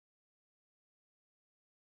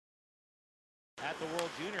at the World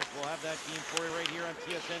Juniors. We'll have that game for you right here on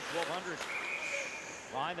TSN 1200.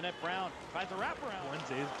 Behind the net, Brown tries to wrap around.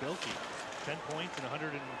 Wednesday is Bilkey. 10 points in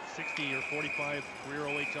 160 or 45 career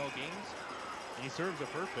OHL games. And he serves a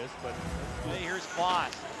purpose, but... Hey, here's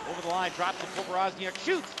Foss. Over the line, drops to Povorozniouk,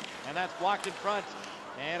 shoots! And that's blocked in front.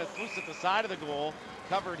 And it's loose at the side of the goal.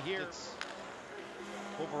 Covered here. It's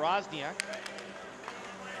Povorozniouk.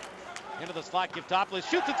 Into the slot, Giftopoulos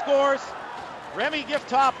shoots and scores! Remy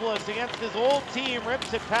Giftopoulos against his old team,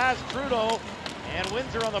 rips it past Trudeau. And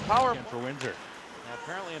Windsor on the power. For Windsor. Now,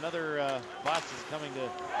 apparently another bus is coming to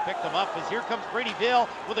pick them up as here comes Brady Vail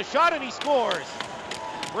with a shot and he scores.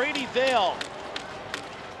 Brady Vail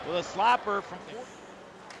with a slapper from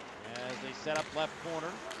as they set up left corner.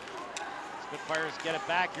 Spitfires get it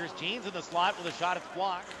back. Here's Jeans in the slot with a shot. It's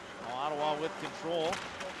blocked. Ottawa with control.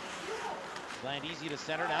 Land easy to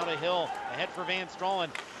center, now to Hill. Ahead for Van Stralen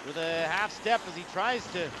with a half step as he tries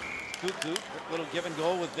to Koekkoek. Quick little give and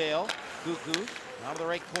go with Vail. Koekkoek out of the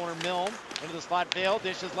right corner, Milne into the slot. Vail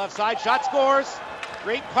dishes left side, shot, scores.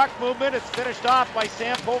 Great puck movement. It's finished off by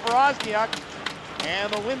Sam Povorozniouk.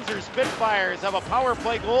 And the Windsor Spitfires have a power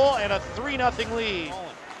play goal and a 3-0 lead.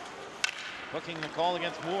 Hooking the call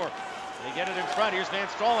against Moore. They get it in front. Here's Van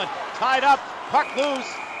Stralen tied up, puck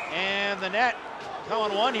loose, and the net.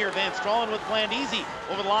 Coming one here, Van Stralen with Blandisi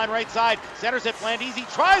over the line right side. Centers it, Blandisi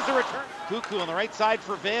tries to return. Koekkoek on the right side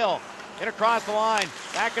for Vail. In across the line,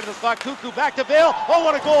 back into the slot, Koekkoek back to Vail. Oh,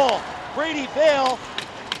 what a goal! Brady Vail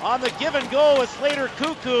on the give and go with Slater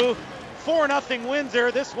Koekkoek. 4-0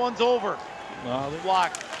 Windsor, this one's over.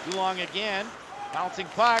 Block, Dulong again, bouncing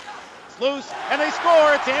puck, it's loose, and they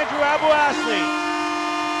score, it's Andrew Abou-Assaly.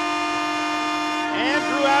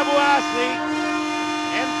 Andrew Abou-Assaly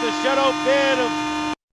ends the shutout bid of